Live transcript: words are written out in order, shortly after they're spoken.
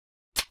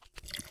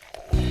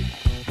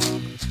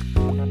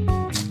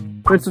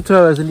Mens du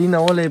tørrer altså lige en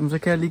overlæben, så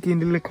kan jeg lige give en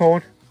lille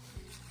kort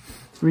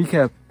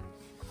recap.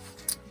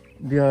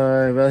 Vi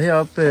har været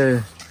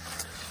heroppe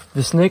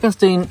ved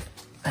Snekkersten,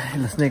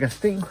 eller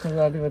Snekkersten, jeg ved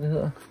aldrig, hvad det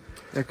hedder.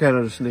 Jeg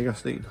kalder det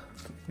Snekkersten.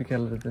 Vi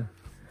kalder det det.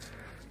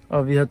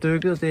 Og vi har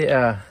dykket, det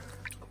er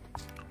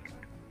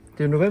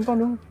november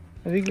nu?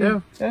 Er det ikke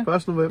lige? Ja,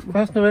 1.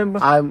 november. 1. november?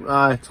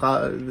 Nej,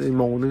 det er i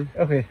morgen, ikke?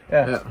 Okay,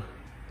 ja.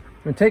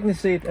 Men teknisk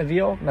set er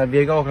vi over? Nej, vi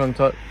er ikke over kl.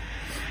 12.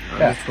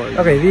 Nej, det tror jeg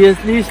ikke. Okay, vi er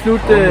lige slut...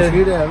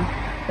 Måske det er det.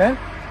 Ja?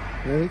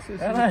 Jeg er ikke så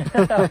Ja,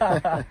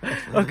 nej.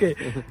 Okay,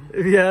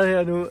 vi er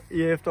her nu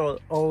i efteråret,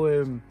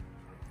 og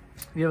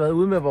vi har været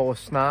ude med vores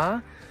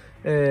snare.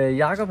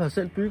 Jakob har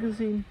selv bygget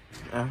sin.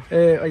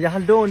 Ja. Og jeg har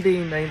lånt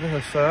en af en, der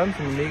hedder Søren,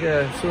 som er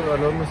mega sød og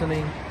lånt med sådan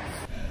en.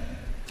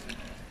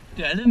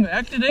 Det er lidt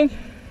mærkeligt, ikke?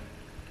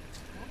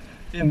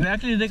 Det er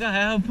mærkeligt, det ikke at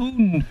have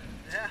harpunen.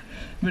 Ja.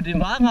 Men det er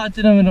meget rart,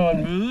 det der med, når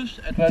man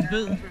mødes, at man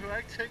ved... Du behøver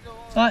ikke tænke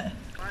over det. Nej.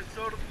 Nej, så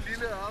du den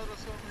lille øje, der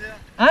sådan her.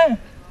 Nej.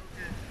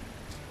 Okay.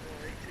 Det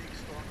var ikke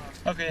stor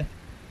nok.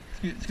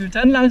 Okay. Skal vi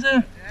tage den langs her?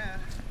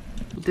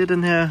 Ja. Det er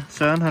den her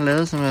Søren har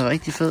lavet, som er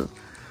rigtig fed.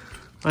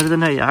 Og det er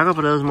den her Jakob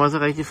har lavet, som også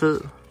er rigtig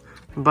fed.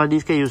 Som bare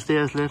lige skal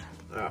justeres lidt.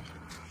 Ja.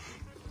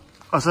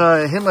 Og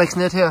så Henriks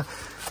net her.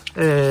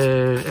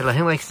 Eller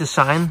Henriks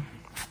design.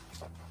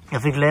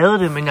 Jeg fik lavet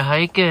det, men jeg har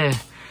ikke...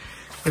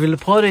 Jeg ville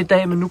prøve det i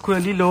dag, men nu kunne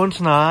jeg lige låne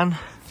snaren.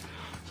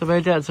 Så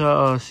valgte jeg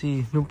altså at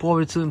sige, nu bruger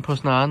vi tiden på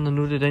snaren, og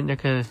nu er det den, jeg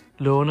kan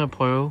låne og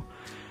prøve.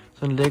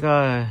 Sådan en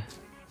lækker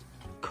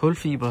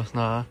kulfiber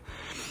snare.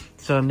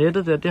 Så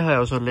nettet der, det har jeg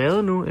jo så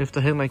lavet nu,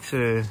 efter Henriks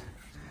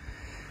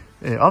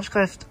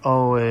opskrift.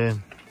 Og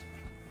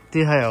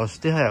det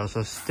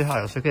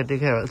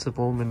kan jeg jo altid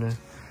bruge, men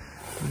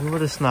nu var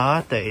det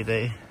snaredag i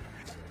dag.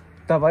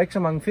 Der var ikke så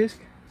mange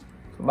fisk.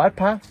 Der var et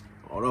par.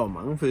 Der var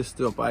mange fisk,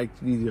 det var bare ikke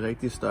lige de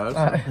rigtige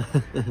størrelser. Nej,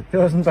 det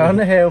var sådan en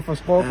børnehave for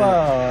skrubber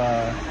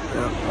og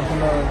sådan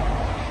noget.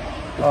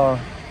 Og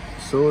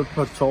så et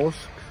par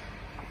torsk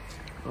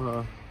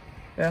og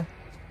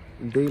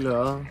en del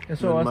ørred. Jeg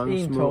så også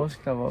en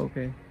torsk, der var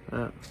okay.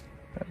 Ja.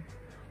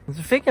 Men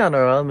så fik jeg en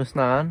ørred med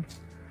snaren.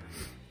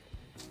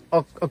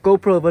 Og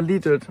GoPro var lige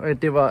dødt,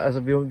 og det var, altså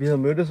vi havde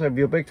mødtes, og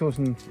vi var begge to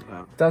sådan,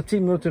 der er 10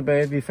 minutter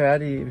tilbage, vi er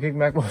færdige, vi kan ikke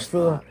mærke vores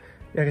fødder.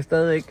 Jeg kan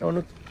stadig ikke,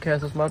 nu kan jeg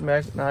så småt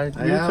mærke, nej,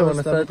 videoen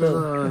er stadig død.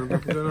 Der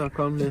begynder at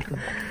komme lidt.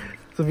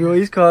 Så vi var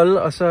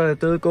iskolde, og så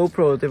døde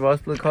GoPro, det var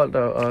også blevet koldt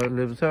og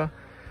løbet tør.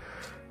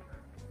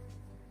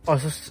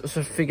 Og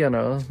så fik jeg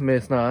noget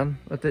med snaren,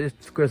 og det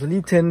skulle jeg så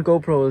lige tænde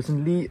GoPro'et,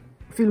 sådan lige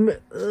filme,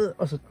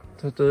 og så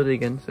døde det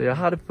igen. Så jeg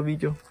har det på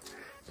video.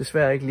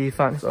 Desværre ikke lige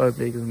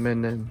fangstøjeblikket,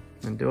 men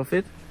det var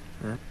fedt.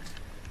 Ja.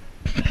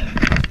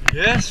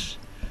 Yes!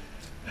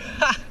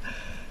 Ha!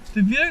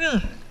 Det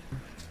virkede!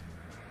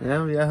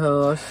 Ja, jeg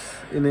havde også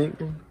en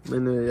enkelt,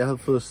 men jeg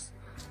havde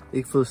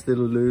ikke fået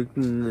stillet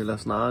lykken eller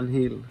snaren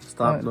helt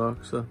stramt nok,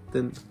 så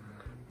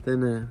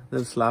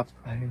den slap.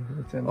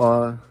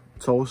 Og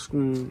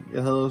torsken,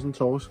 jeg havde også en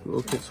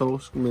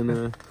torsk, men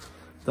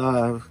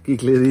der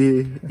gik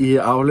lidt i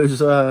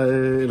afløser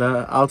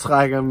eller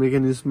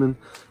aftrækkermekanismen.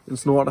 En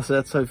snor, der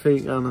satte sig i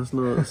fingeren og sådan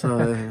noget.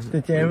 Så,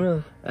 det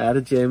jammede? Ja,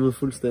 det jammede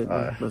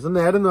fuldstændig. Men sådan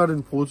er det, når det er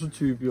en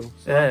prototype jo.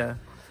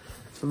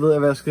 Så ved jeg,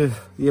 hvad jeg skal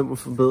hjem og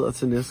forbedre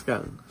til næste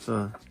gang.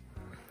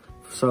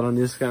 Så er der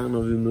næste gang,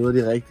 når vi møder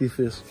de rigtige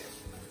fisk.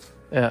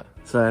 Ja.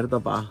 Så er det der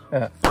bare.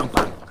 Ja.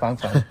 Bang.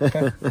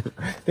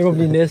 Det må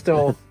blive næste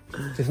år. Det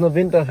er sådan noget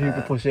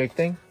vinterhyggeprojekt,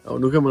 ikke?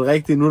 Og nu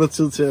er der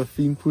tid til at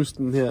finpudse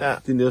den her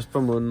de næste par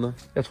måneder.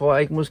 Jeg tror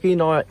ikke, måske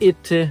når jeg 1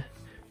 til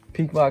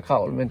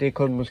pigvarekravl, men det er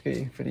kun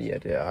måske, fordi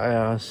det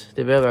er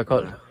ved at være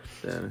koldt.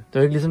 Det er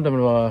jo ikke ligesom, da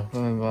man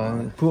var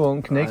en pur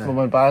ung knæk, hvor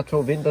man bare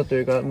tog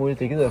vinterdykker og alt muligt.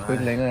 Det gider jeg sgu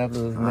ikke længere. Jeg er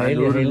blevet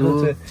malig af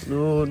helvede til.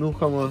 Nu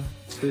kommer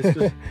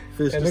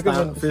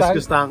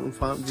fiskestangen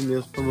frem de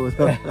næste par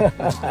måneder.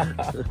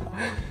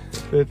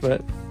 Fedt,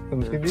 mand. Så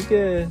måske vi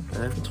ikke...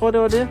 Jeg tror,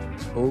 det var det.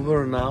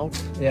 Over and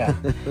out. Ja.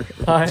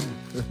 Hej.